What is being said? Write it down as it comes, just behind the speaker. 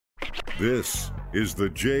This is the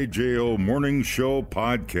JJO Morning Show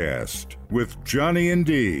podcast with Johnny and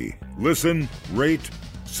D. Listen, rate,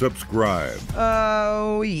 subscribe.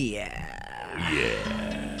 Oh, yeah. Yeah.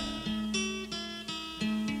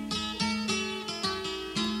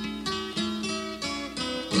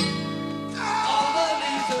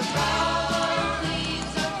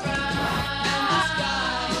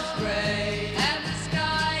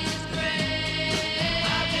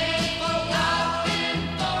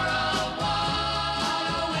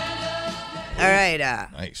 All right.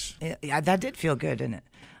 Nice. Yeah, that did feel good, didn't it?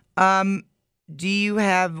 Do you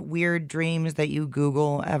have weird dreams that you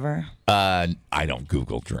Google ever? I don't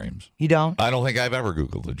Google dreams. You don't? I don't think I've ever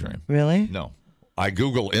Googled a dream. Really? No. I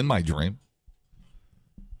Google in my dream.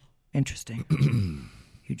 Interesting.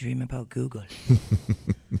 You dream about Google. No,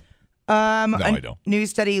 I don't. New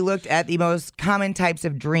study looked at the most common types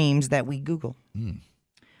of dreams that we Google.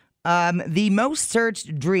 The most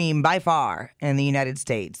searched dream by far in the United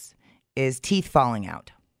States is teeth falling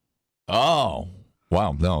out. Oh,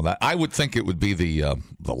 wow. No, I would think it would be the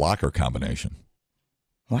locker combination.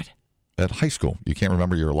 What? At high school, you can't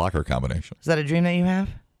remember your locker combination. Is that a dream that you have?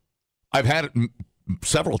 I've had it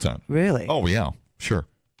several times. Really? Oh, yeah, sure.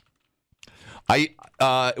 When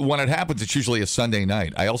it happens, it's usually a Sunday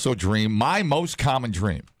night. I also dream, my most common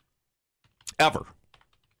dream ever,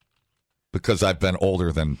 because I've been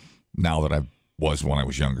older than now that I was when I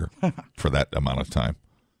was younger for that amount of time.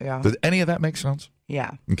 Yeah. Did any of that make sense?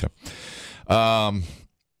 Yeah. Okay. And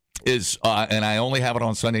I only have it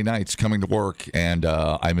on Sunday nights coming to work, and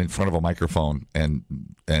I'm in front of a microphone, and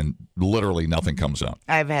literally nothing comes out.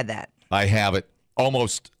 I've had that. I have it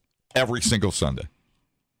almost every single Sunday,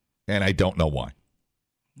 and I don't know why.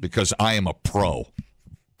 Because I am a pro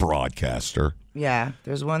broadcaster. Yeah.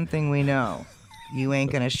 There's one thing we know. You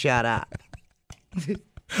ain't going to shut up.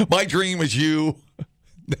 My dream is you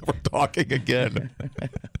never talking again.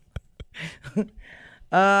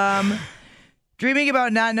 Dreaming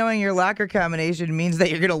about not knowing your locker combination means that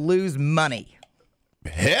you're going to lose money.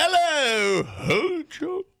 Hello,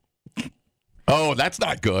 Hojo. Oh, that's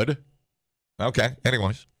not good. Okay.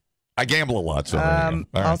 Anyways, I gamble a lot. So there you go.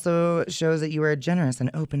 All right. Also shows that you are generous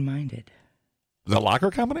and open-minded. The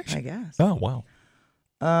locker combination? I guess. Oh, wow.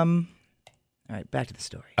 All right, back to the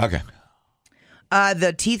story. Okay.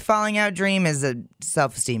 The teeth falling out dream is a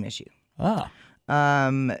self-esteem issue. Ah.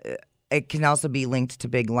 It can also be linked to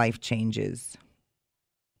big life changes.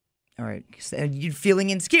 All right. So you're feeling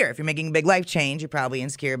insecure. If you're making a big life change, you're probably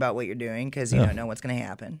insecure about what you're doing because you don't know what's going to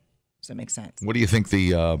happen. Does that make sense? What do you think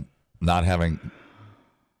the not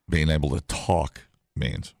being able to talk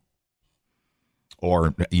means?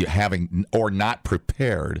 Or you having, or not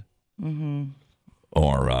prepared? Mm-hmm.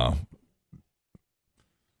 Or, I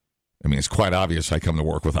mean, it's quite obvious I come to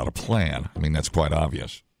work without a plan. I mean, that's quite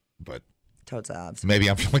obvious. But Totes obs. maybe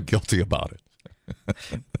I'm feeling guilty about it.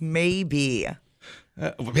 Maybe.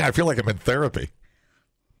 I feel like I'm in therapy.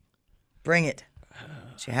 Bring it.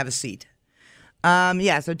 Should have a seat.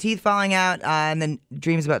 So teeth falling out, and then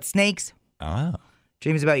dreams about snakes. Ah.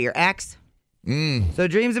 Dreams about your ex. So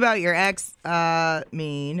dreams about your ex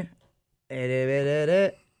mean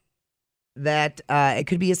that it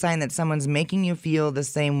could be a sign that someone's making you feel the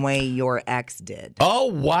same way your ex did. Oh,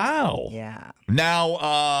 wow. Yeah. Now,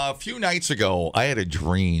 a few nights ago, I had a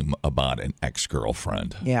dream about an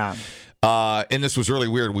ex-girlfriend. Yeah. And this was really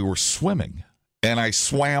weird. We were swimming, and I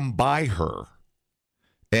swam by her,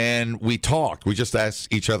 and we talked. We just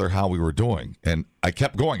asked each other how we were doing, and I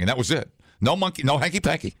kept going, and that was it. No monkey, no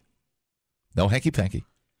hanky-panky. No hanky-panky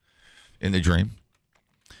in the dream.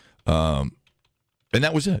 And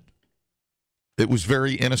that was it. It was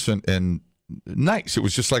very innocent and nice. It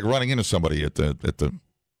was just like running into somebody at the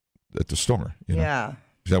store. You know? Yeah.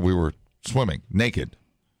 That we were swimming naked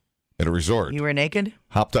at a resort. You were naked?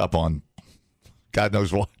 Hopped up on God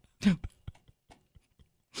knows what.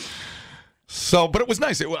 So, but it was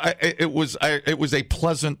nice. It was a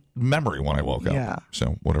pleasant memory when I woke up. Yeah.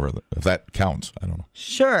 So whatever, if that counts, I don't know.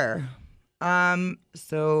 Sure.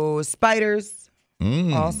 So spiders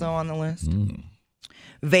also on the list.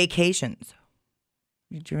 Vacations.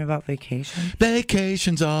 You dream about vacation?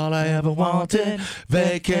 Vacation's all I ever wanted.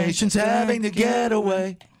 Vacation's having to get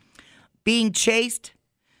away. Being chased.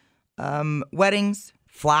 Weddings.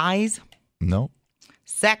 Flies. No.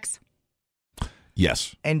 Sex.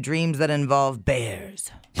 Yes. And dreams that involve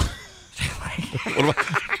bears. I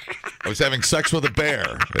was having sex with a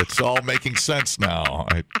bear. It's all making sense now.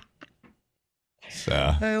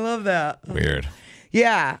 I love that. Weird.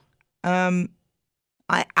 Yeah.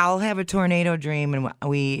 I'll have a tornado dream, and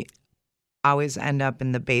we always end up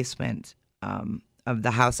in the basement of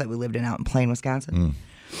the house that we lived in out in Plain, Wisconsin.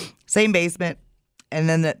 Same basement, and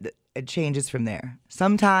then it changes from there.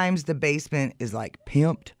 Sometimes the basement is like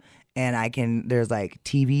pimped, and there's like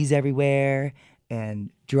TVs everywhere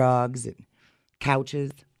and drugs and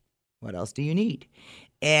couches. What else do you need?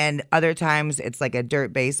 And other times it's like a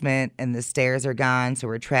dirt basement and the stairs are gone, so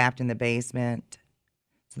we're trapped in the basement.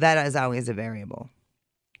 So that is always a variable.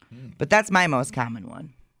 But that's my most common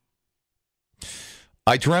one.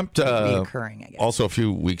 I dreamt Reoccurring, I guess. Also a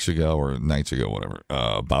few weeks ago or nights ago, whatever,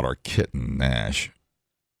 about our kitten, Nash.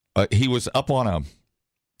 He was up on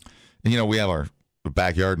we have our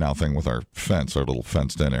backyard now thing with our fence, our little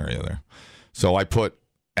fenced-in area there. So I put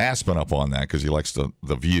Aspen up on that because he likes the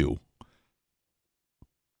view.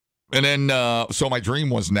 And then, so my dream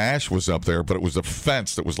was Nash was up there, but it was a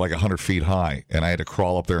fence that was like 100 feet high, and I had to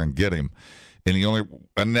crawl up there and get him.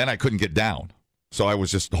 And then I couldn't get down. So I was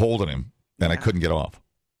just holding him, and I couldn't get off.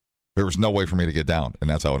 There was no way for me to get down, and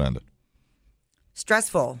that's how it ended.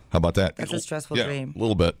 Stressful. How about that? That's a stressful dream. A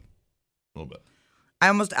little bit. I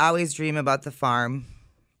almost always dream about the farm.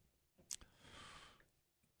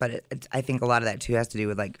 But I think a lot of that, too, has to do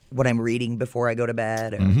with, like, what I'm reading before I go to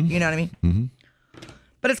bed. Or, You know what I mean? Mm-hmm.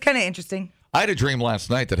 But it's kind of interesting. I had a dream last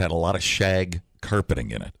night that had a lot of shag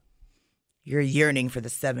carpeting in it. You're yearning for the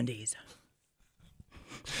 70s.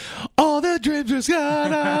 All the dreams are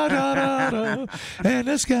gone, and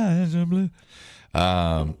the skies are blue.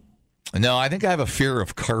 No, I think I have a fear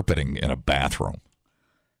of carpeting in a bathroom.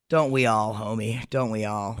 Don't we all, homie? Don't we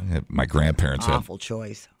all? My grandparents Awful had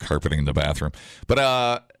choice. carpeting in the bathroom.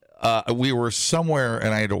 But we were somewhere,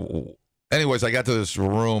 and anyways, I got to this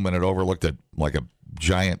room, and it overlooked like a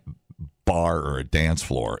giant bar or a dance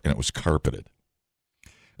floor, and it was carpeted.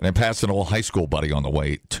 And I passed an old high school buddy on the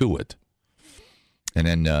way to it. And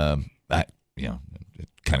then, it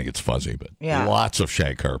kind of gets fuzzy, but lots of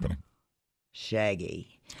shag carpeting.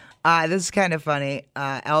 Shaggy. This is kind of funny.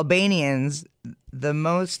 Albanians, the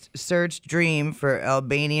most searched dream for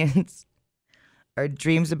Albanians are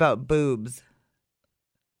dreams about boobs.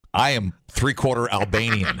 I am 3/4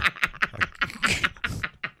 Albanian.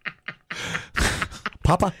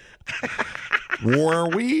 Papa, were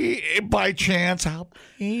we by chance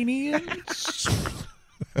Albanians?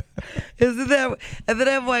 Isn't that? And then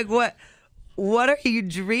I'm like, what are you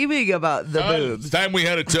dreaming about the boobs? It's time we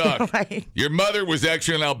had a talk. Right. Your mother was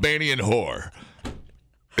actually an Albanian whore.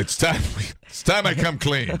 It's time I come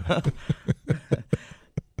clean.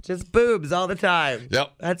 Just boobs all the time.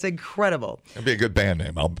 Yep. That's incredible. That'd be a good band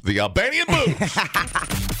name. The Albanian Boobs.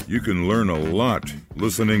 You can learn a lot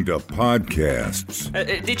listening to podcasts.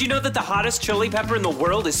 Did you know that the hottest chili pepper in the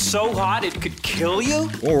world is so hot it could kill you?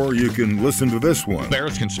 Or you can listen to this one.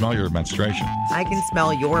 Bears can smell your menstruation. I can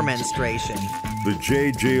smell your menstruation. The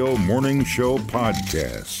JJO Morning Show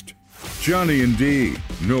Podcast. Johnny and D,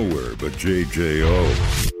 nowhere but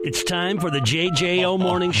JJO. It's time for the JJO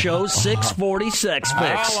Morning Show 640 Sex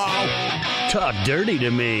Fix. Talk dirty to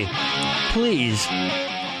me, please.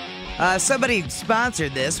 Somebody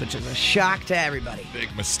sponsored this, which is a shock to everybody.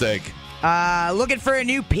 Big mistake. Looking for a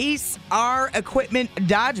new piece? Our Equipment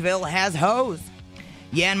Dodgeville has hose.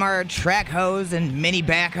 Yanmar track hose and mini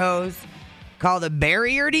back hose. Call the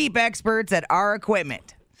Barrier Deep experts at Our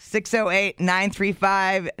Equipment.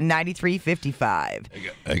 608-935-9355.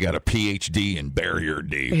 I got a PhD in Barrier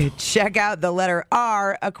Deep. Check out the letter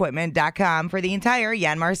R equipment.com for the entire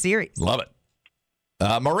Yanmar series. Love it.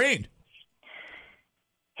 Maureen.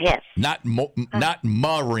 Yes. Not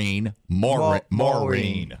Maureen.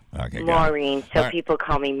 Maureen. Okay, Maureen. So right. People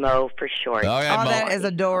call me Mo for short. Oh, yeah, Oh, Mo. that is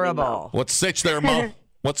adorable. What's sitch there, Mo?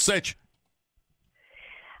 What's sitch?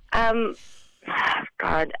 God,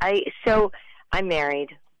 I'm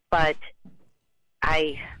married, but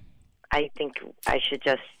I think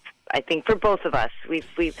I think for both of us, we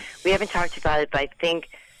haven't talked about it, but I think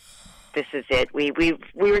this is it. We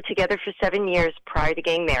were together for 7 years prior to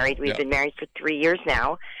getting married. We've been married for 3 years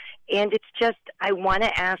now, and it's just I want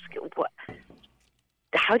to ask,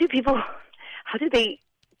 how do they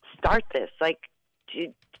start this? Like,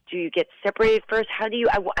 do you get separated first? How do you?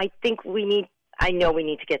 I know we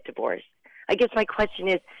need to get divorced. I guess my question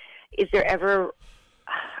is there ever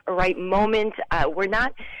a right moment? We're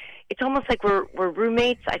not. It's almost like we're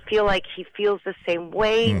roommates. I feel like he feels the same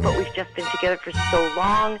way, but we've just been together for so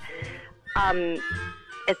long.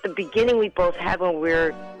 At the beginning, we both had when we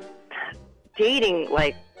were dating,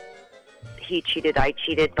 like, he cheated, I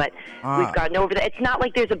cheated, but we've gotten over that. It's not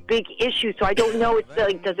like there's a big issue, so I don't know. It's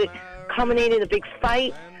like, does it culminate in a big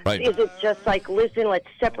fight? Right. Is it just like, listen, let's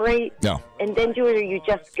separate and then do it, or you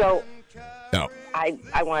just go, no,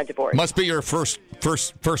 I want a divorce? Must be your first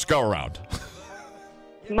go around.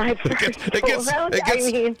 My first round,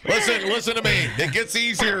 listen to me. It gets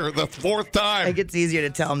easier the fourth time. It gets easier to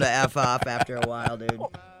tell him to F off after a while, dude.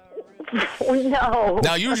 No.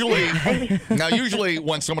 Now, usually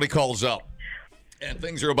when somebody calls up and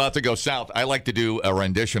things are about to go south, I like to do a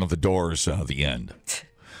rendition of the Doors, The End.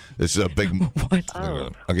 This is a big... What?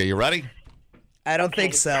 Oh. Okay, you ready? I don't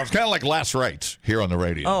think so. It's kind of like Last Rites here on the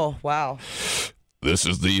radio. Oh, wow. This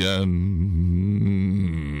is the end,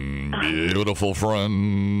 beautiful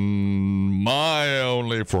friend, my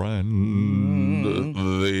only friend,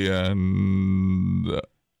 the end.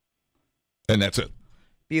 And that's it.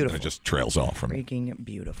 Beautiful. And it just trails off from me. Freaking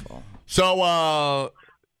beautiful. So,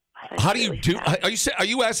 how do you do? Are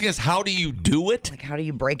you asking us how do you do it? Like, how do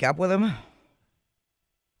you break up with him?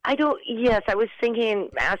 I don't. Yes, I was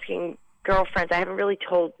asking girlfriends. I haven't really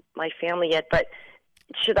told my family yet, but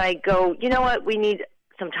should I go? You know what? We need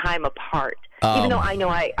some time apart. Even though I know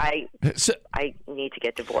I need to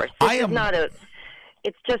get divorced.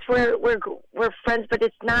 It's just we're friends, but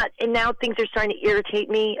it's not. And now things are starting to irritate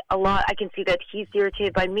me a lot. I can see that he's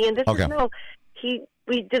irritated by me, and this is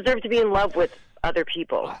we deserve to be in love with other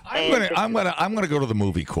people. I'm gonna go to the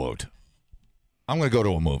movie quote. I'm gonna go to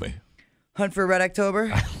a movie. Hunt for Red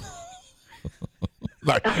October.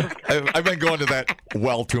 I've been going to that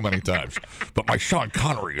well too many times. But my Sean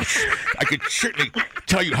Connery is, I could certainly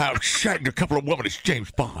tell you how shagged a couple of women is James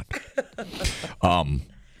Bond.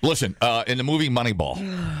 Listen, in the movie Moneyball,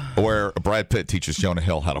 where Brad Pitt teaches Jonah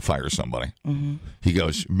Hill how to fire somebody, he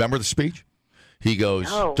goes, remember the speech? He goes,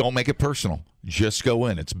 don't make it personal. Just go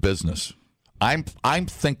in. It's business. I'm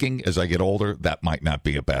thinking as I get older, that might not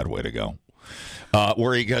be a bad way to go.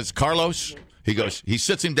 Where he goes, Carlos... He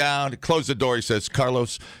sits him down, closes the door. He says,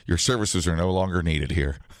 Carlos, your services are no longer needed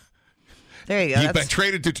here. There you go. You've been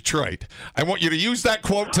traded to Detroit. I want you to use that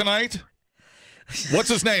quote tonight. What's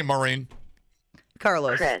his name, Maureen?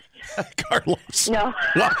 Carlos. Chris. Carlos. No.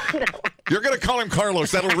 What? You're going to call him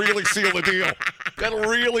Carlos. That'll really seal the deal. That'll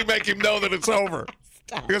really make him know that it's over.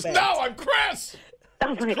 Stop he goes, it. no, I'm Chris.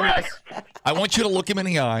 Oh, my God. I want you to look him in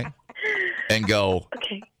the eye and go,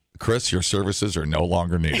 Okay. Chris, your services are no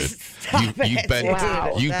longer needed. You've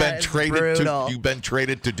been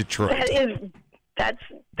traded to Detroit.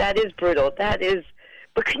 That is brutal. That is.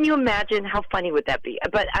 But can you imagine how funny would that be?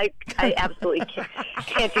 But I absolutely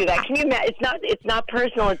can't do that. Can you imagine? It's not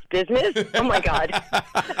personal. It's business. Oh my God.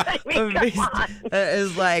 I mean, come on.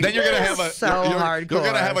 It's like then you're gonna have hardcore. You're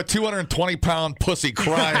gonna have a 220-pound pussy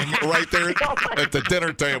crying right there at the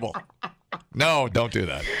dinner table. No, don't do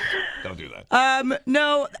that. Don't do that.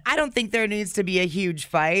 No, I don't think there needs to be a huge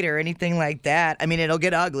fight or anything like that. I mean, it'll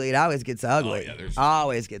get ugly. It always gets ugly. Oh, yeah,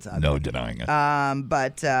 always gets ugly. No denying it.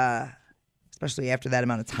 But especially after that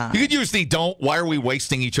amount of time. You could use the "don't. Why are we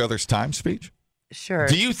wasting each other's time?" speech. Sure.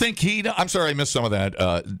 Do you think he? I'm sorry, I missed some of that.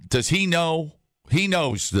 Does he know? He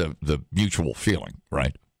knows the mutual feeling,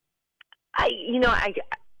 right? I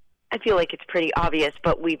feel like it's pretty obvious,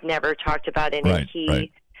 but we've never talked about it. Right,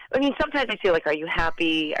 right. I mean, sometimes I feel like, are you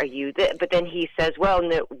happy? Are you but then he says, well,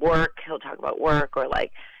 no, work. He'll talk about work, or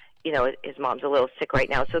like, his mom's a little sick right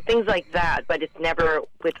now. So things like that, but it's never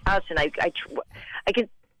with us. And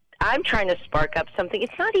I'm trying to spark up something.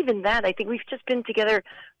 It's not even that. I think we've just been together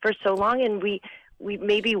for so long, and we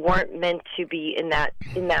maybe weren't meant to be in that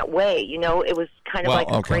way. It was kind of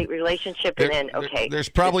a great relationship, and then there's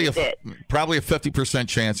probably a 50%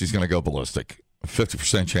 chance he's going to go ballistic.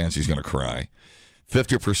 50% chance he's going to cry.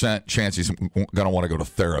 50% chance he's going to want to go to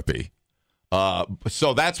therapy.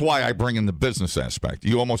 So that's why I bring in the business aspect.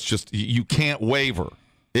 You almost you can't waver.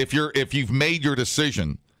 If you've made your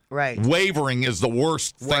decision, right? Wavering is the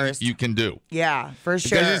worst thing you can do. Yeah, for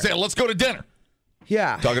sure. Because you say, let's go to dinner.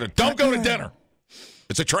 Yeah. Don't go to dinner.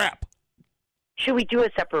 It's a trap. Should we do a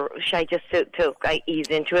separate? Should I just to ease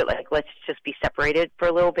into it? Like, let's just be separated for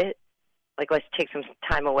a little bit. Like, let's take some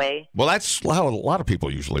time away. Well, that's how a lot of people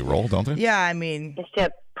usually roll, don't they? Yeah, I mean, instead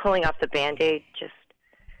of pulling off the Band-Aid,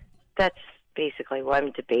 that's basically what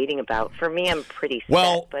I'm debating about. For me, I'm pretty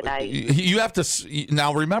set, but you have to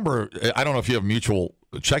now remember. I don't know if you have mutual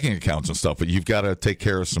checking accounts and stuff, but you've got to take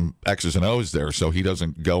care of some X's and O's there, so he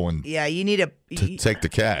doesn't go and you need to take the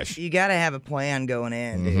cash. You got to have a plan going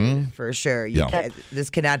in, dude, for sure. This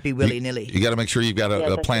cannot be willy nilly. You got to make sure you've got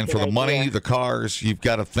a plan for the money, the cars. You've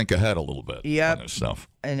got to think ahead a little bit. Yep, on this stuff.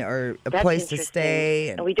 Or a place to stay.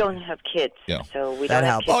 And we don't have kids, so we that don't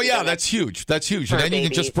helps. have kids. Oh yeah, that's huge. That's huge. And then you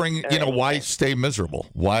can just bring, why stay miserable?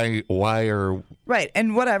 Why are right?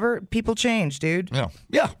 And whatever, people change, dude.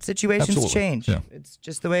 Yeah. Situations absolutely. change. Yeah. It's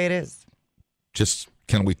just the way it is. Just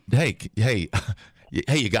can we? Hey,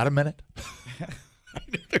 you got a minute?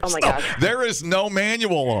 Oh, my gosh. There is no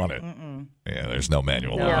manual on it. Yeah, there's no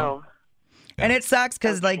manual on it. No. And it sucks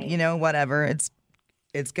because, like, Okay. whatever.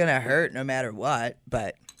 It's going to hurt no matter what,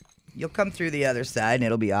 but you'll come through the other side and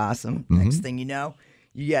it'll be awesome. Next thing you know,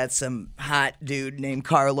 you got some hot dude named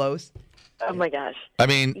Carlos. Oh, my gosh. I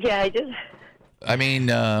mean, Yeah,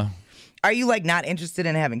 Are you, like, not interested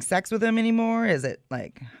in having sex with him anymore? Is it,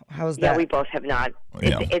 like, how's that? yeah, we both have not.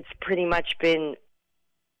 Yeah. It's pretty much been,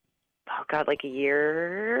 oh, God, like a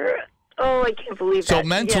year. Oh, I can't believe so that.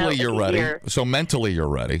 mentally Yeah, you're like a ready. year. So mentally you're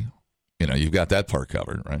ready. You've got that part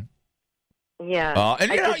covered, right? Yeah.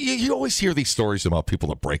 And I you always hear these stories about people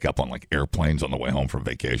that break up on like airplanes on the way home from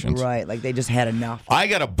vacations. Right, like they just had enough. I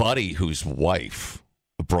got a buddy whose wife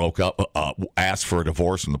broke up, asked for a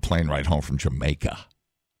divorce on the plane ride home from Jamaica.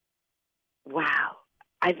 Wow.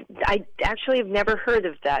 I actually have never heard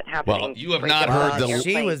of that happening. Well, you have Break not up heard on the- an She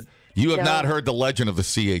airplane. was, You have No. not heard the legend of the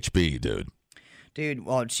CHB, dude. dude,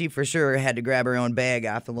 well, she for sure had to grab her own bag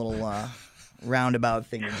off the little roundabout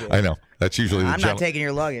thing. I know. That's usually the I'm not gen- taking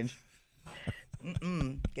your luggage.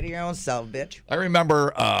 Get it your own self, bitch. I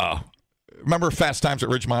remember Fast Times at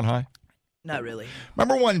Ridgemont High? Not really.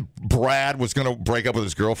 Remember when Brad was going to break up with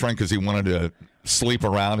his girlfriend because he wanted to sleep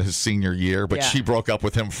around his senior year, but Yeah. she broke up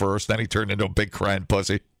with him first, then he turned into a big crying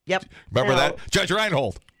pussy? Yep. Remember No. that? Judge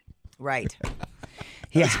Reinhold. Right.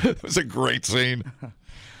 Yeah. It was a great scene.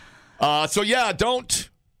 So, yeah, don't,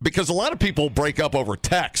 because a lot of people break up over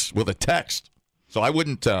text, with a text. So I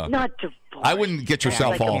wouldn't, Not divorce. I wouldn't get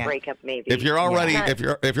yourself like home. a breakup, maybe. If you're already, Yeah.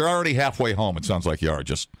 if you're already halfway home, it sounds like you are.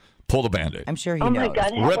 Just pull the Band-Aid. I'm sure he Oh knows. my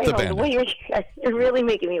God! Rip the Hang on, Band-Aid. you're really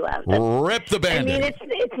making me laugh. Rip the I Band-Aid. mean,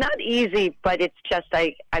 it's not easy, but it's just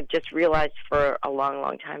I've just realized for a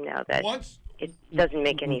long time now that Once, it doesn't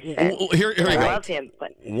make any sense. well, here you I go. love him,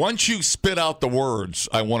 but Once you spit out the words,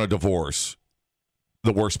 I want a divorce,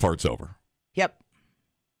 the worst part's over. Yep.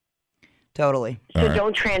 Totally. so All right.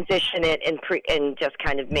 don't transition it and just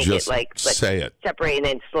kind of make Just it like let's say it. separate and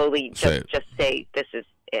then slowly Say it. just say this is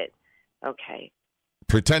it. Okay.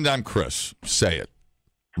 Pretend I'm Chris. Say it.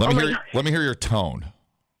 Let Oh me my hear. God. Let me hear your tone.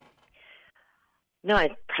 No,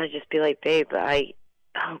 I'd probably just be like, babe,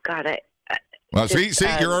 oh God, Well, Just, see,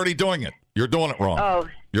 you're already doing it. You're doing it wrong. oh,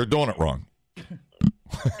 You're doing it wrong.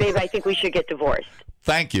 babe, I think we should get divorced.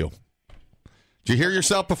 Thank you. Did you hear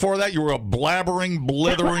yourself before that? You were a blabbering,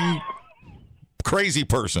 blithering, crazy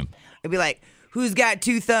person. It'd be like, who's got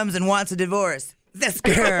two thumbs and wants a divorce? This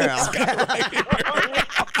girl.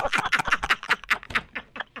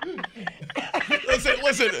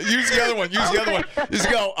 Listen. Use the other one. Just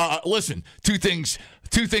go. Listen. Two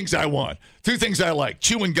things I want. Two things I like: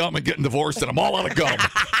 chewing gum and getting divorced, and I'm all out of gum.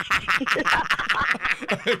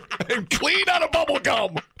 And clean out of bubble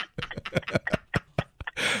gum.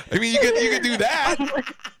 I mean, you could do that.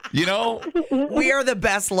 You know, We are the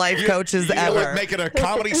best life coaches You know, ever. like make it a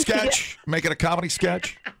comedy sketch. Make it a comedy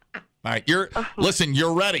sketch. All right, listen.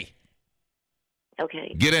 You're ready.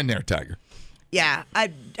 Okay. Get in there, Tiger. Yeah,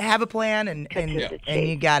 I have a plan, and Yeah.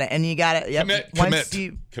 you got it, and you got it. Yep.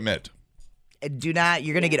 Commit. Do not.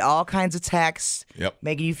 You're gonna get all kinds of texts, Yep.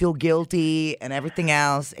 making you feel guilty and everything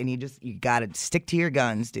else, and you gotta stick to your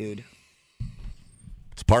guns, dude.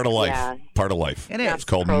 It's part of life. Yeah. Part of life. It is. It's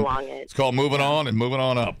called Prolong it. It's called moving on and moving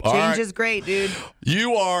on up. All Change right. is great, dude.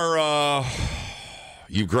 You are.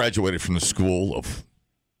 You graduated from the school of.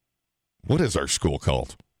 What is our school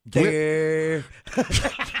called? There.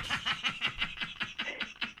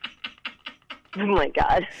 Oh my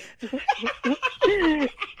God.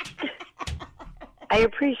 I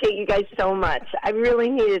appreciate you guys so much. I really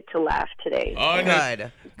needed to laugh today.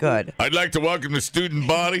 Good. I'd like to welcome the student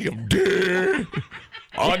body of Dare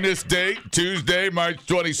on this date, Tuesday, March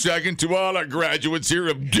 22nd, to all our graduates here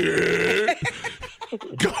of Dare.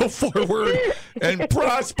 Go forward and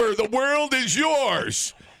prosper. The world is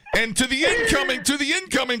yours. And to the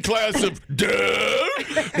incoming class of Dare,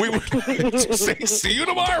 we would like to say see you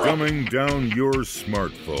tomorrow. Coming down your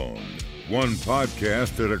smartphone. One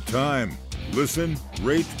podcast at a time. Listen,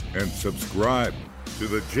 rate, and subscribe to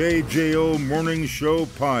the JJO Morning Show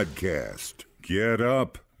podcast. Get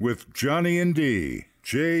up with Johnny and D.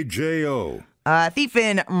 JJO. A thief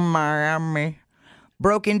in Miami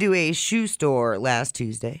broke into a shoe store last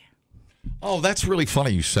Tuesday. Oh, that's really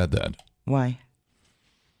funny you said that. Why?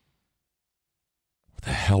 The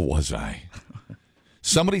hell was I?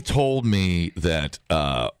 Somebody told me that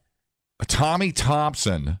Tommy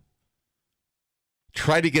Thompson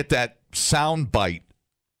tried to get that soundbite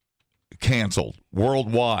canceled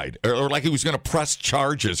worldwide, or like he was going to press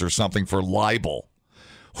charges or something for libel.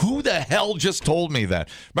 Who the hell just told me that?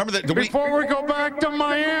 Remember that? Before we go back to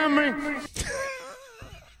Miami.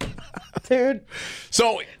 dude.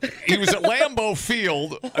 So he was at Lambeau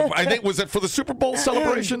Field. I think, was it for the Super Bowl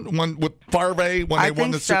celebration with Favre when they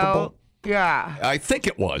won the Super Bowl? Yeah. I think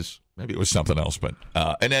it was. Maybe it was something else. But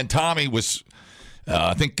and then Tommy was,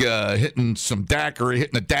 I think, hitting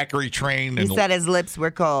a daiquiri train. He said his lips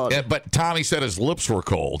were cold. But Tommy said his lips were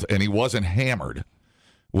cold, and he wasn't hammered,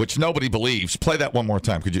 which nobody believes. Play that one more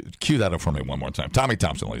time. Could you cue that up for me one more time? Tommy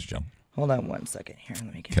Thompson, ladies and gentlemen. Hold on 1 second here.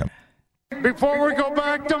 Let me get it. Before we go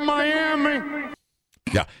back to Miami.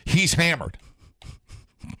 Yeah, he's hammered.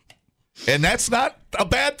 And that's not a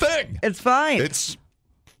bad thing. It's fine.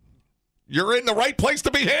 You're in the right place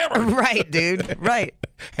to be hammered. Right, dude. Right.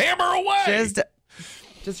 Hammer away.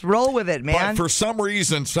 Just roll with it, man. But for some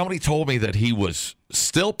reason, somebody told me that he was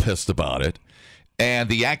still pissed about it and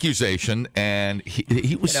the accusation, and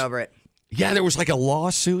he was... Get over it. Yeah, there was like a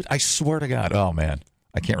lawsuit. I swear to God. Oh, man.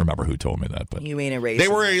 I can't remember who told me that, but you mean a they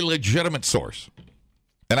were a legitimate source,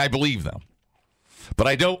 and I believe them. But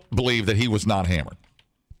I don't believe that he was not hammered.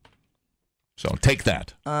 So take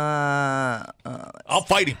that. I'll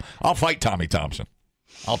fight him. I'll fight Tommy Thompson.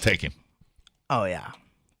 I'll take him. Oh yeah,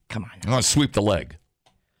 come on. I'm gonna sweep the leg.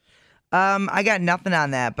 I got nothing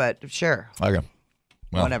on that, but sure. Okay.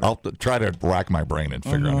 Well, Whatever. I'll try to rack my brain and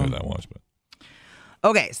figure out who that was, but.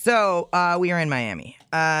 Okay, so we are in Miami.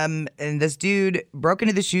 And this dude broke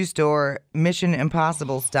into the shoe store, Mission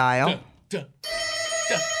Impossible style.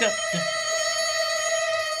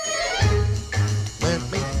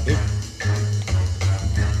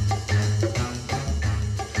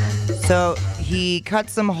 So he cut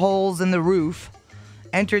some holes in the roof,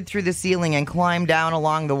 entered through the ceiling, and climbed down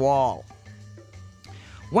along the wall.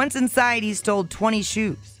 Once inside, he stole 20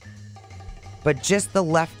 shoes, but just the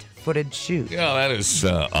left-footed shoe. Yeah, that is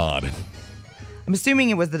odd. I'm assuming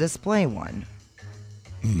it was the display one.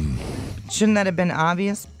 Shouldn't that have been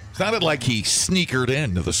obvious? Sounded like he sneakered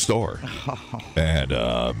into the store and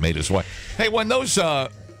made his way. Hey, when those the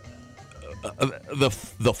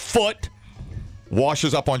foot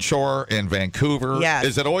washes up on shore in Vancouver, yes.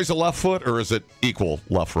 Is it always a left foot or is it equal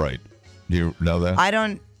left-right? Do you know that? I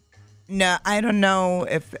don't know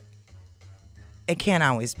if it can't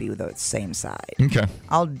always be the same side. Okay.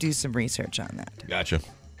 I'll do some research on that. Gotcha.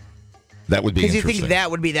 That would be Because interesting. you think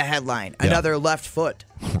that would be the headline. Yeah. Another left foot.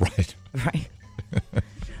 Right. Right.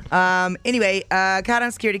 Anyway, caught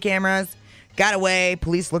on security cameras, got away,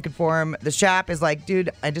 police looking for him. The shop is like,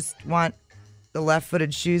 dude, I just want the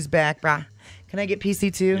left-footed shoes back, brah. Can I get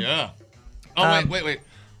PC2? Yeah. Oh, wait.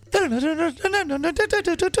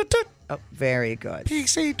 Oh, very good.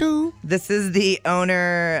 PC2. This is the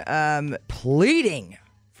owner pleading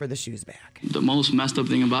for the shoes back. The most messed up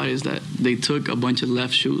thing about it is that they took a bunch of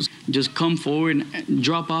left shoes. Just come forward and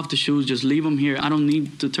drop off the shoes. Just leave them here. I don't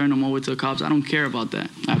need to turn them over to the cops. I don't care about that.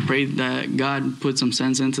 I pray that God put some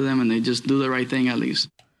sense into them and they just do the right thing at least.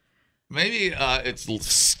 Maybe it's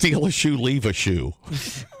steal a shoe, leave a shoe.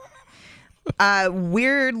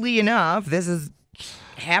 Weirdly enough, this has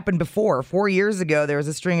happened before. 4 years ago, there was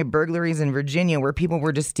a string of burglaries in Virginia where people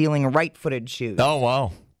were just stealing right-footed shoes. Oh,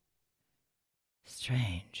 wow.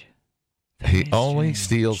 Strange. He only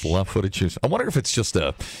steals left-footed shoes. I wonder if it's just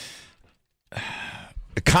a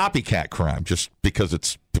copycat crime, just because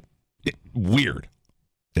it's weird.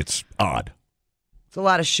 It's odd. It's a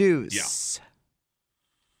lot of shoes.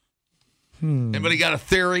 Yeah. Anybody got a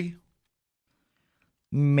theory?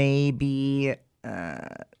 Maybe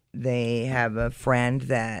they have a friend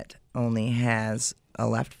that only has a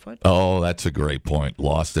left foot. Oh, that's a great point.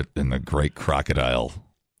 Lost it in the Great Crocodile.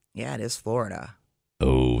 Yeah, it is Florida.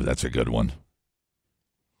 Oh, that's a good one.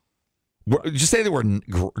 Did you say they were,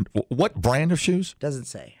 what brand of shoes? Doesn't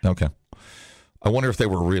say. Okay. I wonder if they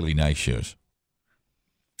were really nice shoes.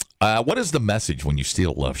 What is the message when you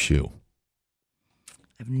steal a left shoe?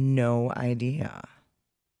 I have no idea.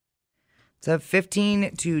 It's a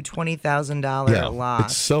 $15,000 to $20,000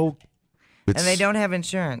 loss. And they don't have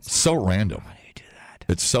insurance. So random. Why do you do that?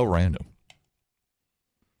 It's so random.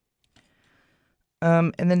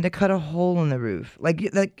 And then to cut a hole in the roof,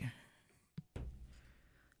 like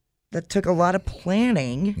that took a lot of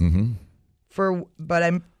planning. But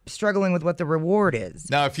I'm struggling with what the reward is.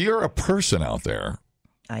 Now, if you're a person out there,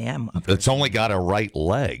 I am. that's only got a right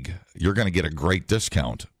leg, you're going to get a great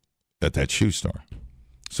discount at that shoe store.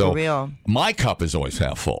 So For real. My cup is always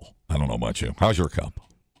half full. I don't know about you. How's your cup?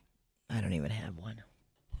 I don't even have one.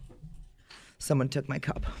 Someone took my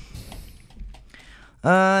cup.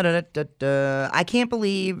 I can't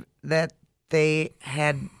believe that they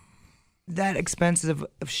had that expensive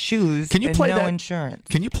of shoes Can you and play no that? insurance.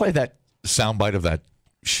 Can you play that soundbite of that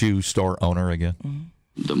shoe store owner again?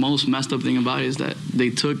 The most messed up thing about it is that they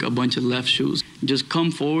took a bunch of left shoes. Just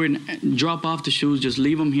come forward, drop off the shoes, just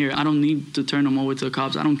leave them here. I don't need to turn them over to the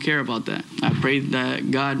cops. I don't care about that. I pray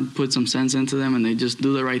that God put some sense into them and they just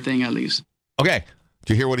do the right thing at least. Okay.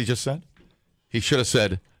 Did you hear what he just said? He should have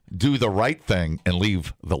said, do the right thing and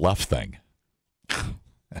leave the left thing.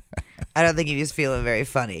 I don't think he was feeling very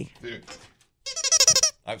funny. Dude.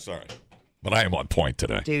 I'm sorry, but I am on point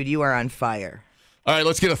today. Dude, you are on fire. All right,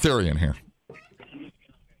 let's get a theory in here.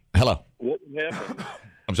 Hello. What would happen?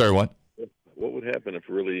 I'm sorry, what? What would happen if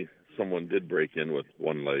really someone did break in with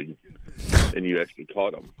one leg and you actually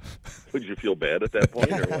caught them? Would you feel bad at that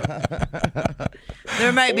point or what?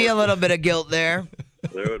 There might be a little bit of guilt there.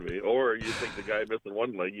 There would be. Or you think the guy missing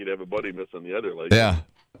one leg, you'd have a buddy missing the other leg. Yeah.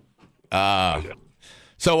 All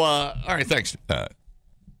right, thanks.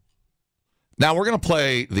 Now we're going to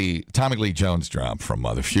play the Tommy Lee Jones drop from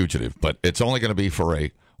The Fugitive, but it's only going to be for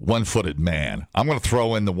a one-footed man. I'm going to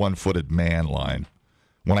throw in the one-footed man line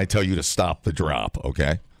when I tell you to stop the drop,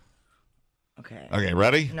 okay? Okay. Okay,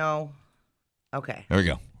 ready? No. Okay. There we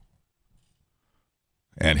go.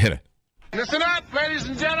 And hit it. Listen up, ladies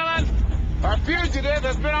and gentlemen. Our fugitive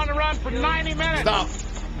has been on the run for 90 minutes. Stop.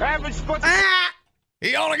 Average foot.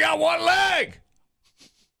 He only got one leg.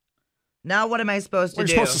 Now what am I supposed to We're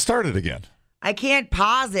do? supposed to start it again. I can't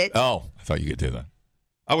pause it. Oh, I thought you could do that.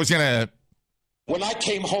 I was going to... When I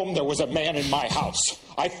came home, there was a man in my house.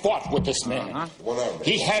 I fought with this man.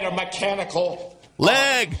 He had a mechanical...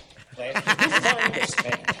 leg. You find this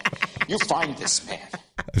man. You find this man.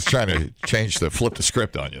 I was trying to flip the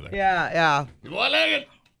script on you there. Yeah. One-legged.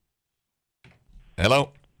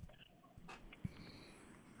 Hello.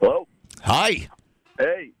 Hello. Hi.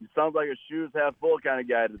 Hey, you sound like a shoes half full kind of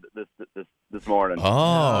guy this morning.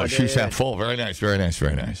 Oh, shoes half full. Very nice. Very nice.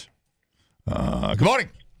 Very nice. Good morning.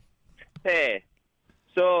 Hey,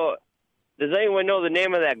 so does anyone know the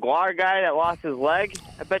name of that Guar guy that lost his leg?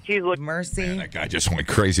 I bet he's looking. Mercy. Man, that guy just went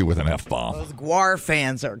crazy with an F-bomb. Those Guar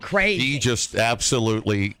fans are crazy. He just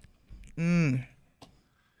absolutely. I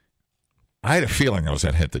had a feeling I was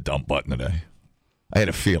going to hit the dump button today. I had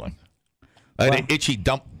a feeling. I had an itchy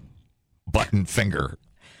dump button finger.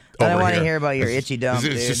 I don't want to hear about your itchy dump, It's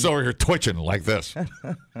dude. just over here twitching like this.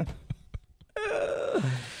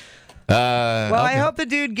 I hope the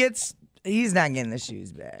dude gets. He's not getting the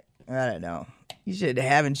shoes back. I don't know. You should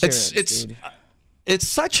have insurance. Dude. It's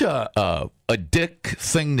such a dick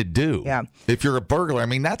thing to do. Yeah. If you're a burglar, I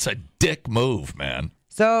mean, that's a dick move, man.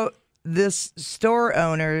 So this store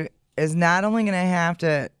owner is not only going to have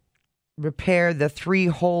to repair the 3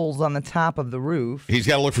 holes on the top of the roof. He's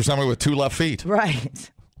got to look for somebody with 2 left feet.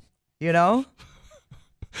 Right. You know?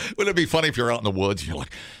 Wouldn't it be funny if you're out in the woods and you're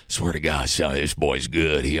like, swear to God, son, this boy's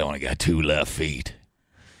good. He only got 2 left feet.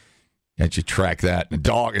 And you track that, and the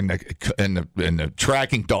dog and the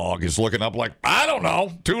tracking dog is looking up like, I don't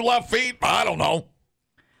know, 2 left feet. I don't know.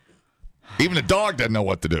 Even the dog doesn't know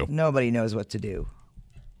what to do. Nobody knows what to do.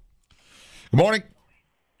 Good morning.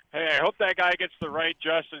 Hey, I hope that guy gets the right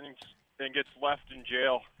justice and gets left in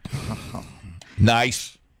jail.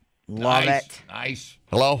 Nice. Love it. Nice.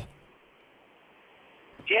 Hello?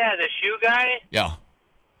 Yeah, the shoe guy? Yeah.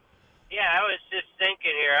 Yeah, I was just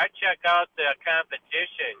thinking here, I'd check out the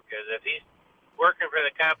competition, because if he's working for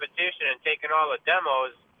the competition and taking all the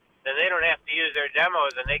demos, then they don't have to use their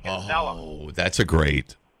demos and they can sell them. Oh, that's a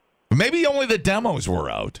great. Maybe only the demos were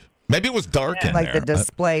out. Maybe it was dark in like there. the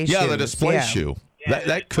display Yeah, the shoes. display Yeah. shoe. Yeah,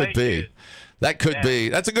 that could be. That could be.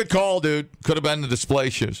 That's a good call, dude. Could have been the display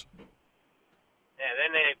shoes. Yeah,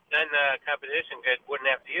 then the competition wouldn't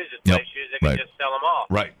have to use display shoes. They could just sell them all.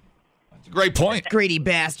 Right. That's a great point. Greedy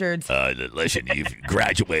bastards. Listen, you've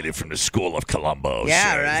graduated from the School of Columbo.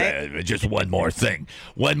 Yeah, sir. right. Just one more thing.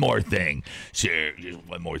 One more thing, sir. Just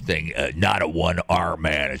one more thing. Not a one-arm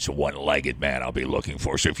man. It's a one-legged man I'll be looking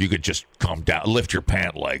for. So if you could just come down, lift your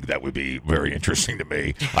pant leg, that would be very interesting to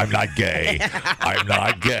me. I'm not gay. I'm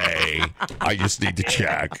not gay. I just need to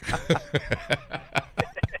check.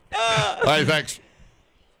 All right, thanks.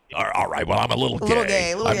 All right. Well, I'm a little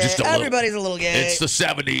gay. A little gay. Everybody's a little gay. It's the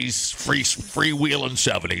 70s, freewheeling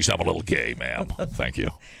 70s. I'm a little gay, ma'am. Thank you.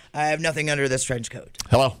 I have nothing under this trench coat.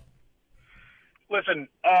 Hello. Listen,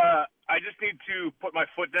 I just need to put my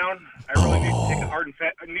foot down. I really need to take a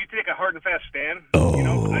hard and fast stand. You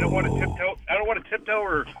know, I don't want to tiptoe. I don't want to tiptoe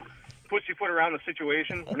or pussyfoot around the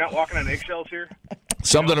situation. We're not walking on eggshells here.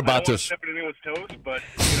 Something about I don't this. want to step in anyone's toes, but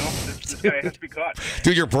this guy has to be caught.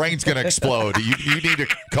 Dude, your brain's gonna explode. You need to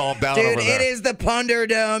calm down Dude, over there. it is the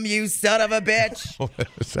Punderdome, you son of a bitch.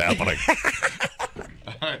 What's happening?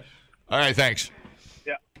 All right, thanks.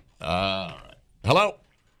 Yeah. All right. Hello.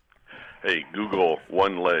 Hey, Google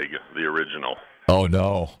One Leg, the original. Oh,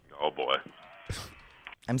 no. Oh, boy.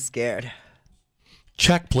 I'm scared.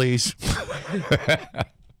 Check, please.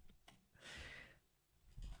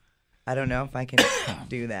 I don't know if I can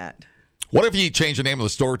do that. What if you change the name of the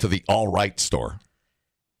store to the All Right store?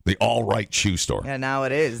 The All Right shoe store. Yeah, now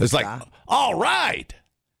it is. It's like, all right.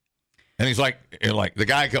 And he's like, the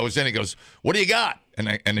guy goes in, he goes, what do you got?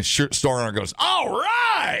 And the store owner goes, all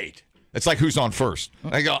right. It's like, who's on first?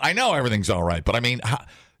 I go, I know everything's all right, but I mean,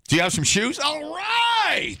 do you have some shoes? All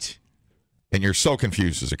right. And you're so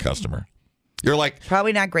confused as a customer. You're like,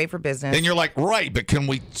 probably not great for business. And you're like, right, but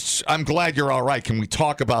I'm glad you're all right. Can we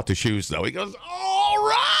talk about the shoes, though? He goes, all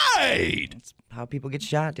right. That's how people get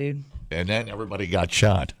shot, dude. And then everybody got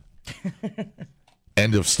shot.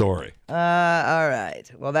 End of story. All right.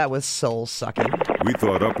 Well, that was soul sucking. We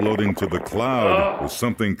thought uploading to the cloud was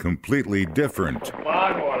something completely different.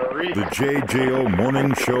 The JJO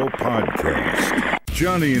Morning Show Podcast.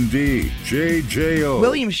 Johnny and D, JJO.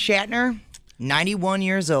 William Shatner, 91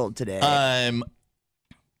 years old today. I'm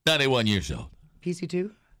 91 years old.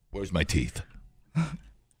 PC2? Where's my teeth?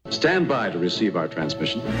 Stand by to receive our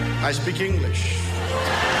transmission. I speak English.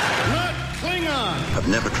 Not Klingon. I've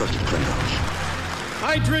never trusted Klingons.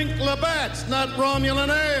 I drink Labatt's, not Romulan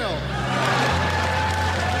ale.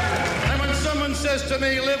 And when someone says to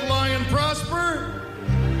me, live long and prosper,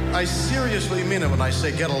 I seriously mean it when I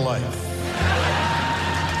say get a life.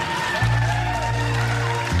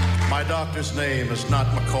 My doctor's name is not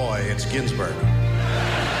McCoy, it's Ginsburg.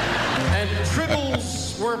 And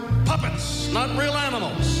tribbles were puppets, not real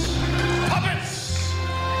animals. Puppets!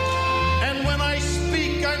 And when I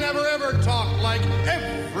speak, I never ever talk like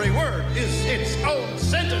every word is its own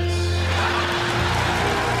sentence.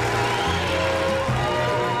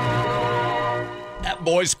 That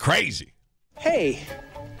boy's crazy. Hey,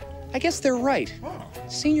 I guess they're right.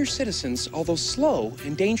 Senior citizens, although slow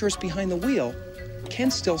and dangerous behind the wheel, can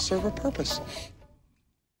still serve a purpose.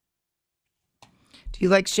 Do you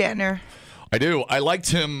like Shatner? I do. I liked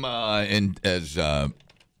him as the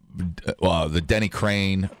Denny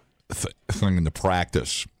Crane thing in The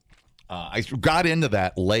Practice. I got into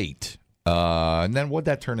that late. And then what'd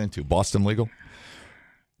that turn into? Boston Legal?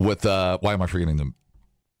 With, why am I forgetting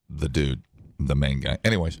the dude, the main guy?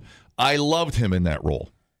 Anyways, I loved him in that role.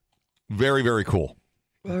 Very, very cool.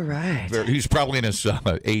 All right. He's probably in his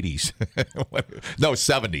 80s. No,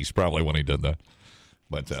 70s probably when he did that.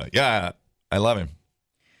 But, yeah, I love him.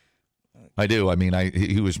 I do. I mean,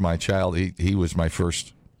 he was my child. He was my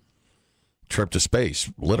first trip to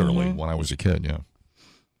space, literally, when I was a kid, yeah.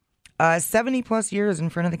 70-plus years in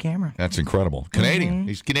front of the camera. That's incredible. Canadian. Mm-hmm.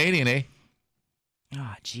 He's Canadian, eh?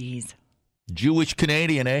 Oh, jeez. Jewish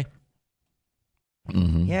Canadian, eh?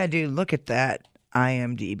 Mm-hmm. Yeah, dude, look at that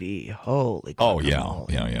IMDb. Holy crap. Oh,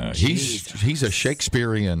 yeah. He's a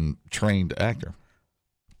Shakespearean trained actor.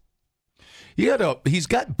 He's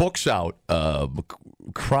got books out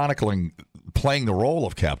chronicling playing the role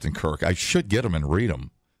of Captain Kirk. I should get them and read them.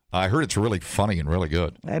 I heard it's really funny and really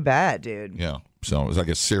good. I bet, dude. Yeah. So it was like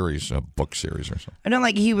a series, a book series or something. I know,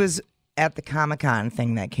 like he was at the Comic-Con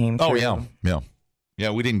thing that came through. Oh, yeah. Yeah,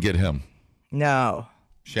 we didn't get him. No.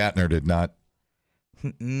 Shatner did not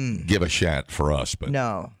give a shat for us. But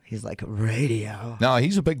no, he's like radio. No,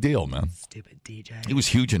 he's a big deal, man. Stupid DJ. He was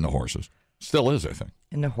huge into horses. Still is, I think.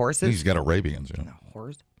 Into horses? He's got Arabians. In a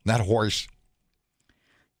horse? Not horse.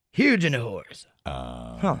 Huge into horse.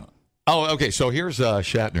 Oh, okay. So here's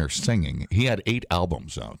Shatner singing. He had 8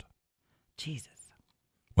 albums out. Jesus.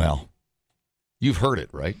 Well, you've heard it,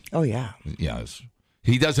 right? Oh, yeah. Yes.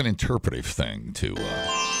 He does an interpretive thing to...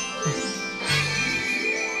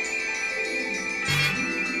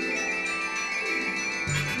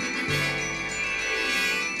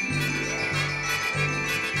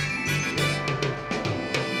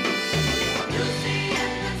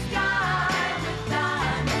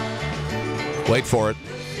 Wait for it.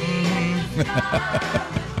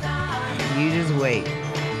 You just wait.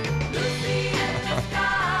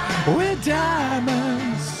 We're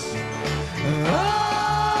diamonds.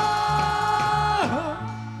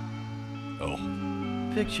 Oh.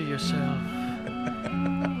 Picture yourself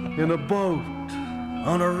in a boat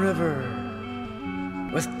on a river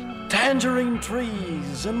with tangerine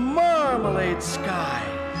trees and marmalade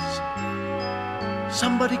skies.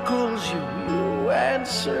 Somebody calls you. You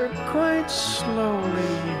answer quite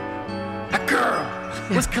slowly. A girl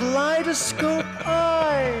with kaleidoscope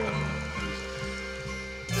eyes.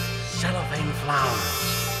 Cellophane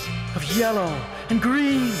flowers of yellow and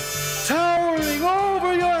green towering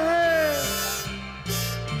over your head.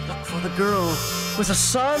 Look for the girl with the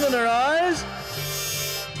sun in her eyes,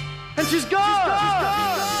 and she's gone.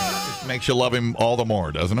 Makes you love him all the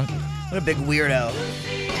more, doesn't it? What a big weirdo.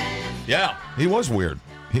 Yeah, he was weird.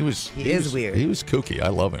 He is weird. He was kooky. I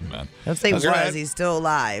love him, man. Don't say was. He's still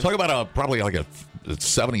alive. Talk about probably like a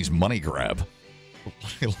 70s money grab.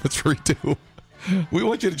 Let's redo. We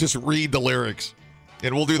want you to just read the lyrics,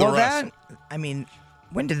 and we'll do the rest.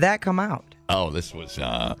 When did that come out? Oh, this was...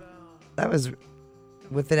 that was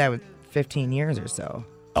within 15 years or so.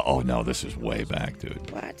 Oh, no, this is way back, dude.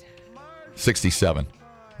 What?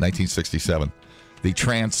 1967. The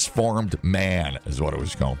Transformed Man is what it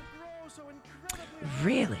was called.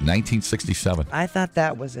 Really? 1967. I thought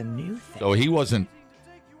that was a new thing. So he wasn't...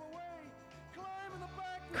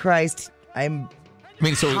 Christ, I'm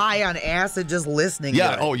high on acid just listening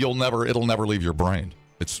to it. Oh, it'll never leave your brain.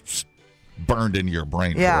 It's burned into your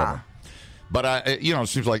brain forever. But, it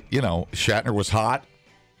seems like, Shatner was hot,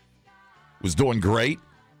 was doing great.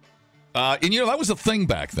 And, that was the thing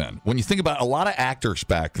back then. When you think about a lot of actors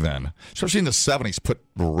back then, especially in the 70s, put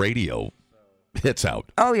radio hits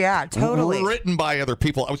out. Oh, yeah, totally. Written by other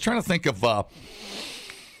people. I was trying to think of, God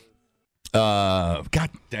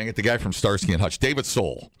dang it, the guy from Starsky and Hutch, David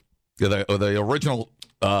Soul, the original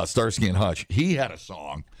Starsky and Hutch. He had a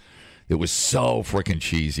song. It was so freaking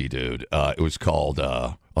cheesy, dude. It was called,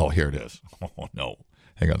 here it is. Oh, no.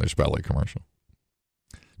 Hang on, there's probably a commercial.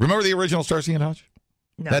 Remember the original Starsky and Hutch?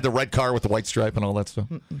 No. They had the red car with the white stripe and all that stuff?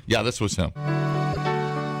 Mm-mm. Yeah, this was him.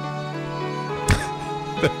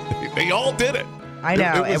 They all did it. I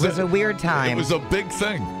know. It was a weird time. It was a big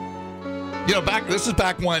thing. This is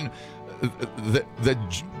back when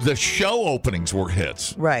the show openings were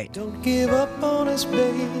hits. Right. Don't give up on us,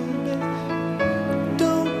 baby.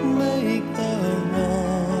 Don't make the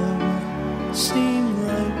wrong seem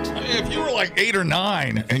right. I mean, if you were like 8 or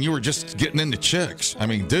 9 and you were just getting into chicks,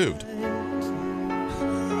 dude.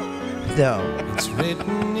 No. It's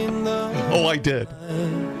written in the... Oh, I did.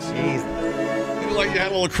 Jeez. Like you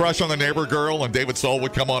had a little crush on the neighbor girl, and David Soul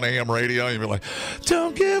would come on AM radio, and you'd be like,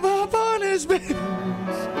 "Don't give up on us, baby.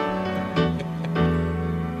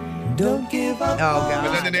 Don't give up." Oh God!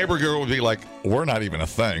 And then the neighbor girl would be like, "We're not even a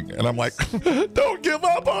thing," and I'm like, "Don't give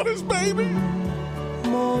up on us, baby."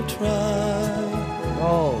 More try.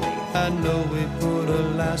 Holy! I know we put a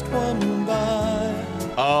last one by.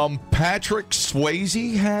 Patrick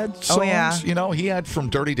Swayze had songs. Oh, yeah. He had from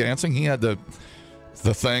Dirty Dancing. He had the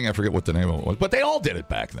thing. I forget what the name of it was, but they all did it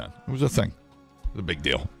back then. It was a thing. It was a big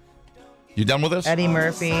deal. You done with this? Eddie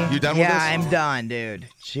Murphy. You done with this? Yeah, I'm done, dude.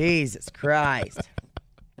 Jesus Christ.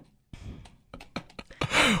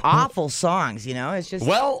 Awful songs, It's just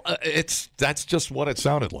that's just what it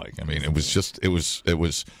sounded like. It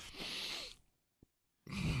was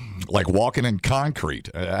like walking in concrete.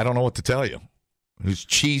 I don't know what to tell you. It was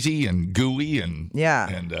cheesy and gooey and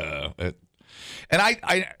and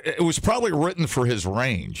it was probably written for his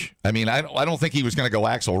range. I don't think he was going to go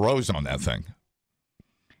Axl Rose on that thing.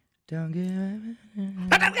 Don't give up.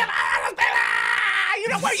 You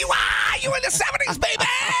know where you are. You in the 70s, baby.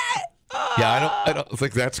 Yeah, I don't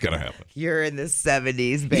think that's going to happen. You're in the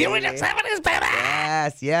 70s, baby. You're in the 70s, baby.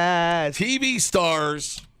 Yes. TV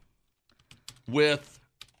stars with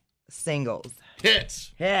singles.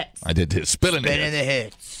 Hits. I did his spinning the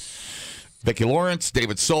hits. Vicki Lawrence,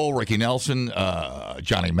 David Soul, Ricky Nelson,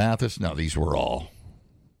 Johnny Mathis. Now, these were all,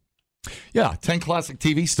 10 classic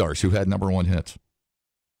TV stars who had #1 hits.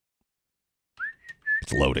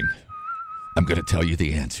 It's loading. I'm going to tell you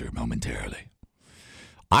the answer momentarily.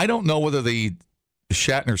 I don't know whether the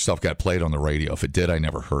Shatner stuff got played on the radio. If it did, I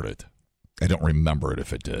never heard it. I don't remember it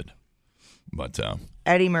if it did. But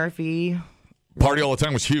Eddie Murphy. Party All the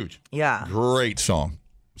Time was huge. Yeah. Great song.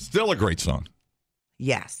 Still a great song.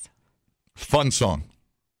 Yes. Fun song.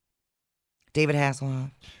 David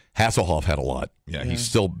Hasselhoff. Hasselhoff had a lot. Yeah, he's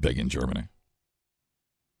still big in Germany.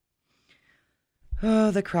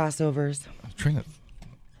 Oh, the crossovers. I'm trying to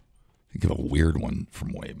think of a weird one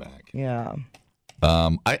from way back. Yeah.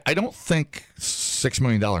 I don't think $6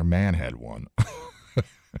 Million Man had one.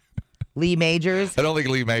 Lee Majors? I don't think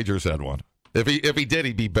Lee Majors had one. If he did,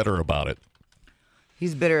 he'd be bitter about it.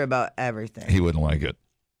 He's bitter about everything. He wouldn't like it.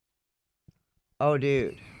 Oh,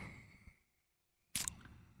 dude.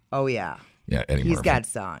 Oh, yeah. Yeah, Eddie Murphy. He's got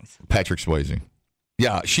songs. Patrick Swayze.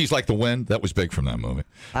 Yeah, She's Like the Wind. That was big from that movie.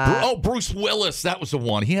 Bruce Willis. That was the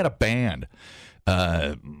one. He had a band.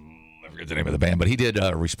 I forget the name of the band, but he did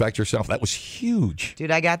Respect Yourself. That was huge. Dude,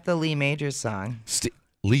 I got the Lee Majors song.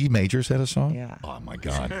 Lee Majors had a song? Yeah. Oh, my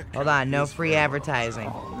God. Hold on. No free advertising.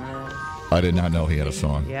 I did not know he had a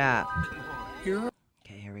song. Yeah.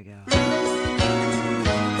 Okay, here we go.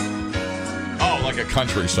 Oh, like a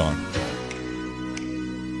country song.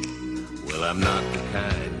 Well, I'm not the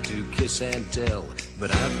kind to kiss and tell,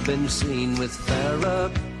 but I've been seen with Farrah.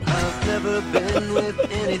 I've never been with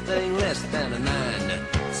anything less than a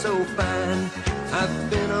 9. So fine, I've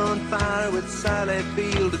been on fire with Sally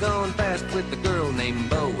Field, gone fast with a girl named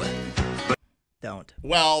Bo. Don't.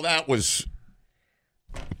 Well, that was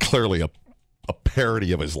clearly a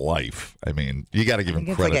parody of his life. I mean, you got to give him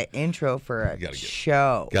It's credit. like an intro for a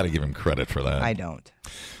show. Got to give him credit for that. I don't.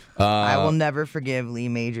 I will never forgive Lee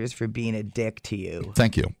Majors for being a dick to you.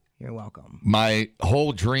 Thank you. You're welcome. My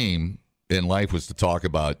whole dream in life was to talk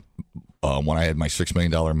about when I had my $6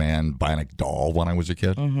 Million Man Bionic doll when I was a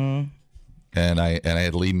kid. Mm-hmm. And I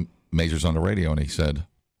had Lee Majors on the radio, and he said,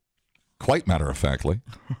 quite matter-of-factly,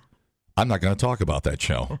 I'm not going to talk about that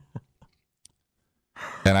show.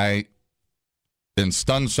 And I, in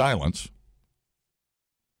stunned silence,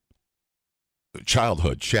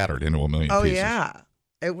 childhood shattered into a million pieces. Oh, yeah.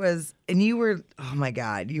 It was, and you were, oh my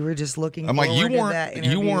God, you were just looking I'm forward like, to that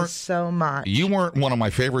interview so much. You weren't one of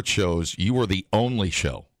my favorite shows. You were the only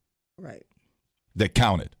show Right. that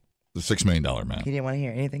counted, the $6 Million Man. He didn't want to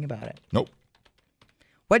hear anything about it. Nope.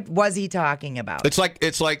 What was he talking about? It's like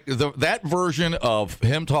that version of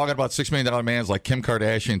him talking about $6 Million Man is like Kim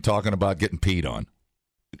Kardashian talking about getting peed on.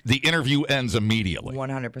 The interview ends immediately.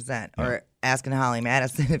 100%. Or asking Holly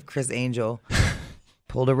Madison if Chris Angel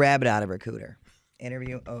pulled a rabbit out of her cooter.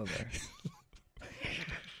 Interview over.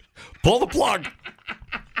 Pull the plug.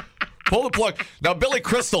 Pull the plug. Now, Billy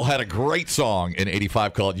Crystal had a great song in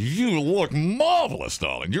 '85 called "You Look Marvelous,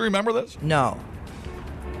 Darling." Do you remember this? No.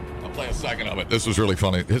 I'll play a second of it. This was really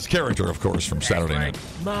funny. His character, of course, from Saturday Night.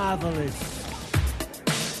 Marvelous.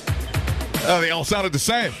 They all sounded the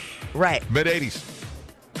same. Right. Mid-'80s.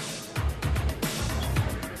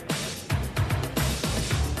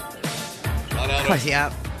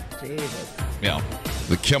 Yep. Jesus. Yeah.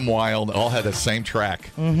 The Kim Wilde all had the same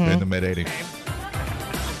track in the mid-'80s.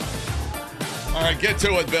 All right, get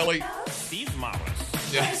to it, Billy. He's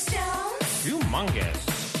marvelous. Yeah. Humongous.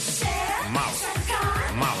 Marvelous.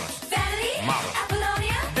 Marvelous.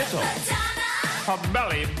 Marvelous. Ditto. Her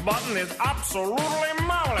belly button is absolutely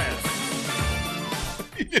marvelous.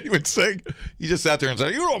 He didn't even sing. He just sat there and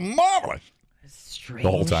said, "You were marvelous." Strange,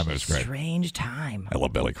 The whole time it was great. Strange time. I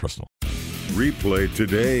love Billy Crystal. Replay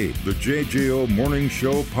today the JJO Morning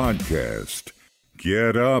Show podcast.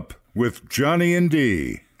 Get up with Johnny and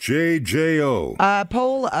D. JJO. A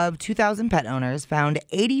poll of 2,000 pet owners found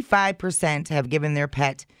 85% have given their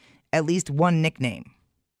pet at least one nickname.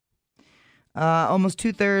 Almost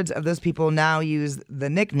 2/3 of those people now use the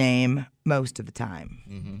nickname most of the time.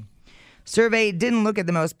 Mm-hmm. Survey didn't look at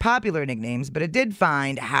the most popular nicknames, but it did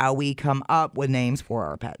find how we come up with names for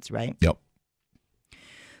our pets, right? Yep.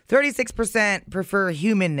 36% prefer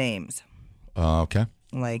human names. Okay.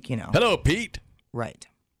 Like, Hello, Pete. Right.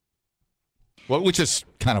 Well, which is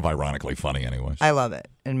kind of ironically funny anyways. I love it.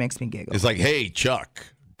 It makes me giggle. It's like, hey, Chuck,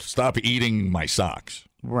 stop eating my socks.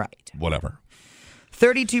 Right. Whatever.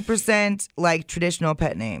 32% like traditional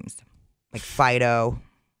pet names, like Fido,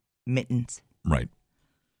 Mittens. Right.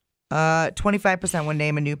 25% would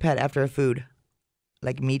name a new pet after a food,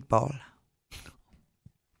 like Meatball.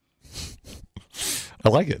 I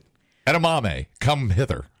like it. Edamame, come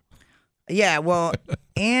hither. Yeah, well,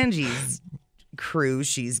 Angie's crew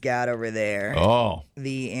she's got over there. Oh.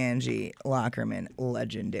 The Angie Lockerman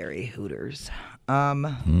legendary Hooters.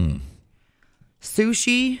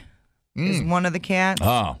 Sushi is one of the cats.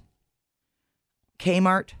 Oh.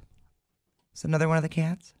 Kmart is another one of the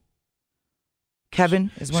cats. Kevin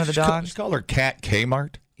is one of the dogs. Just call her Cat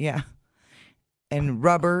Kmart. Yeah. And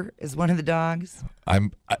Rubber is one of the dogs.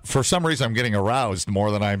 For some reason, I'm getting aroused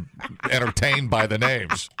more than I'm entertained by the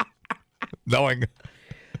names. Knowing.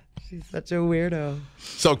 She's such a weirdo.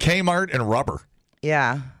 So Kmart and Rubber.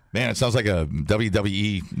 Yeah. Man, it sounds like a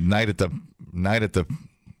WWE night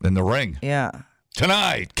in the ring. Yeah.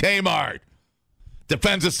 Tonight, Kmart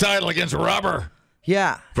defends its title against Rubber.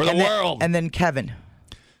 Yeah. For the world. And then Kevin.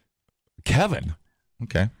 Kevin.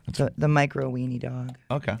 Okay. The micro weenie dog.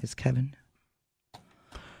 Okay. Is Kevin.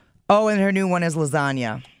 Oh, and her new one is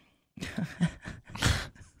Lasagna.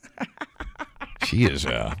 She is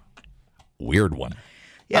a weird one.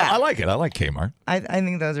 Yeah. I like it. I like Kmart. I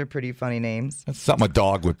think those are pretty funny names. That's something a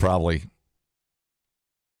dog would probably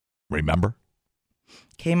remember.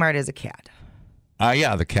 Kmart is a cat.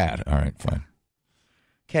 Yeah, the cat. All right, fine.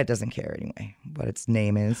 Cat doesn't care anyway what its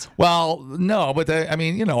name is. Well, no, but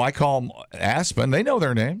I call them Aspen. They know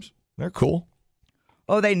their names. They're cool.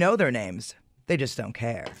 Oh, they know their names. They just don't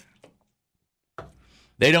care.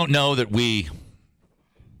 They don't know that we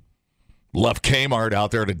left Kmart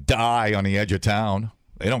out there to die on the edge of town.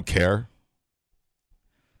 They don't care.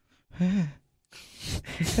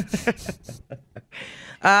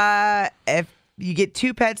 If you get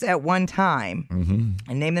 2 pets at one time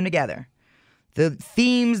and name them together, the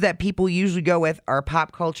themes that people usually go with are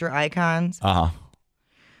pop culture icons,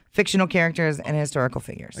 fictional characters, and historical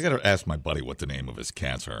figures. I got to ask my buddy what the name of his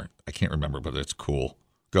cats are. I can't remember, but it's cool.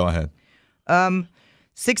 Go ahead.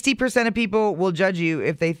 60% of people will judge you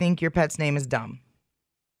if they think your pet's name is dumb.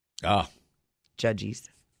 Judgies.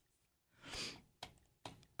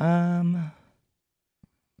 Murica.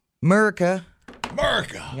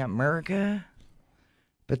 Murica. You got Murica.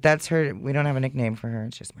 But that's her. We don't have a nickname for her.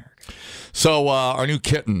 It's just Murica. So our new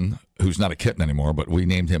kitten, who's not a kitten anymore, but we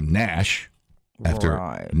named him Nash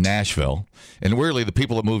after Nashville. And weirdly, the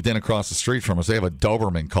people that moved in across the street from us, they have a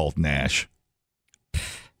Doberman called Nash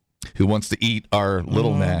who wants to eat our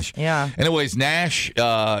little Nash. Yeah. Anyways, Nash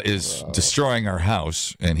is destroying our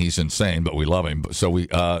house, and he's insane, but we love him. So we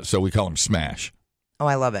call him Smash. Oh,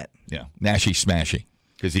 I love it. Yeah, Nashy Smashy,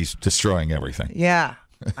 because he's destroying everything. Yeah.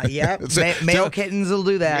 Yep. Male kittens will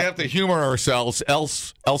do that. We have to humor ourselves,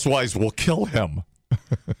 elsewise we'll kill him.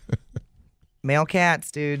 Male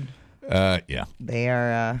cats, dude. Yeah. They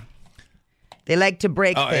are. They like to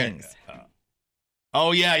break things. Yeah.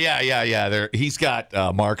 He's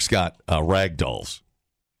got Mark's got rag dolls.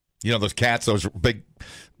 You know those cats, those big,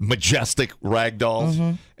 majestic rag dolls,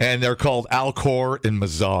 and they're called Alcor and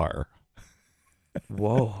Mazar.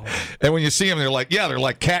 Whoa! And when you see them, they're like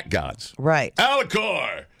cat gods. Right.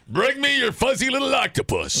 Alcor, bring me your fuzzy little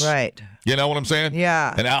octopus. Right. You know what I'm saying?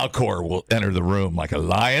 Yeah. And Alcor will enter the room like a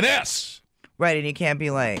lioness. Right, and you can't be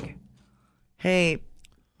like, "Hey,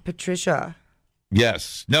 Patricia."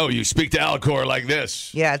 Yes. No, you speak to Alcor like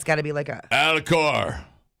this. Yeah, it's got to be like a Alcor.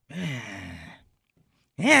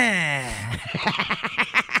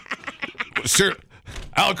 Sir,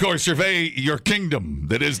 Alcor, survey your kingdom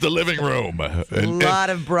that is the living room. A lot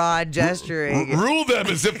of broad gesturing. Rule them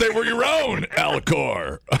as if they were your own,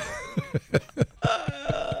 Alcor.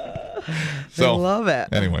 I love it.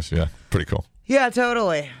 Anyways, yeah, pretty cool. Yeah,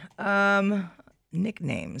 totally.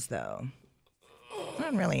 Nicknames, though.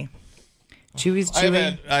 Not really. Chewy's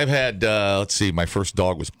Chewy. I've had let's see, my first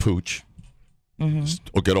dog was Pooch.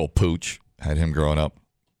 Good old Pooch. Had him growing up.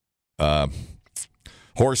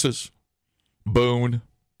 Horses. Boone.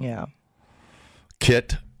 Yeah.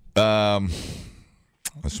 Kit.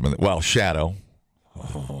 Shadow.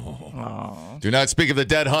 Oh. Do not speak of the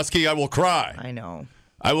dead husky. I will cry. I know.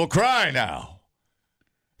 I will cry now.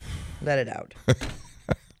 Let it out.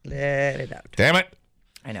 Let it out. Damn it.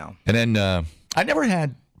 I know. And then I never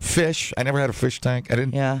had fish. I never had a fish tank. I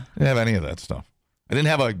didn't have any of that stuff. I didn't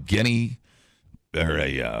have a guinea or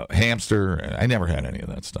a hamster. I never had any of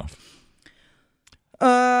that stuff.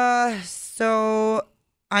 So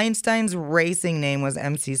Einstein's racing name was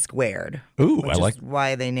MC Squared. Ooh, which is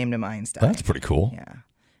why they named him Einstein. That's pretty cool. Yeah.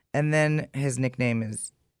 And then his nickname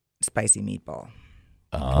is Spicy Meatball.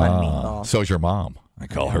 Meatball. So's your mom. I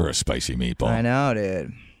call her a Spicy Meatball. I know,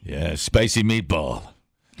 dude. Yeah, Spicy Meatball.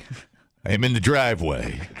 I am in the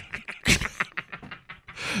driveway.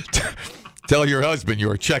 Tell your husband you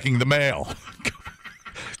are checking the mail.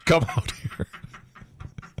 Come out here.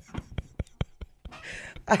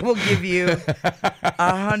 I will give you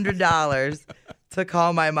 $100 to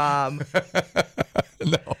call my mom.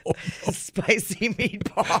 No. Spicy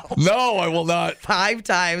Meatball. No, I will not. 5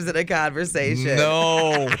 times in a conversation.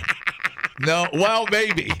 No. Well,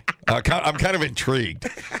 maybe. I'm kind of intrigued.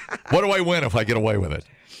 What do I win if I get away with it?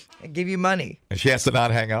 I give you money. And she has to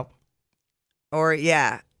not hang up? Or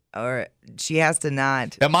she has to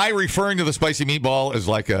not. Am I referring to the Spicy Meatball as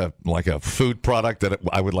like a food product that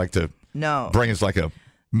I would like to bring as like a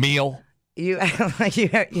meal? You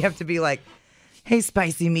have to be like, "Hey,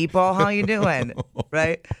 Spicy Meatball, how you doing?"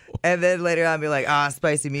 Right? And then later on be like,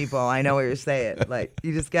 Spicy Meatball, I know what you're saying. Like,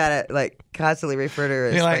 you just gotta constantly refer to her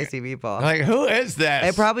as Spicy Meatball. Like, who is this?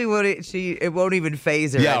 It probably won't. It won't even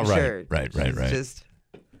phase her. Yeah, I'm sure. Right. Just.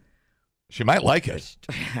 She might like it.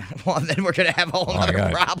 Well, then we're gonna have a whole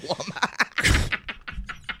other problem.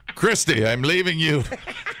 Christy, I'm leaving you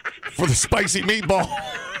for the Spicy Meatball.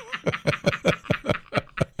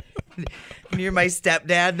 You're my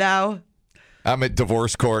stepdad now? I'm at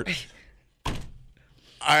divorce court.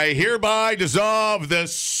 I hereby dissolve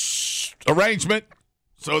this arrangement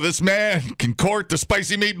so this man can court the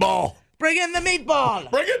Spicy Meatball. Bring in the meatball.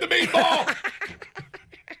 Bring in the meatball.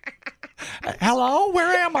 Hello?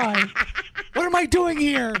 Where am I? What am I doing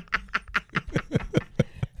here?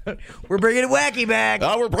 We're bringing Wacky back.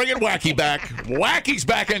 Oh, we're bringing Wacky back. Wacky's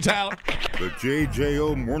back in town. The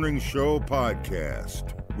JJO Morning Show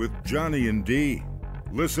podcast with Johnny and D.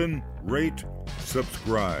 Listen, rate,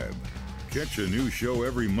 subscribe. Catch a new show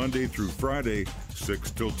every Monday through Friday,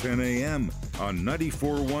 6 till 10 a.m. on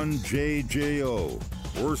 94.1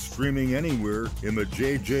 JJO or streaming anywhere in the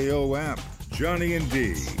JJO app. Johnny and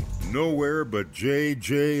D, nowhere but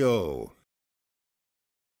JJO.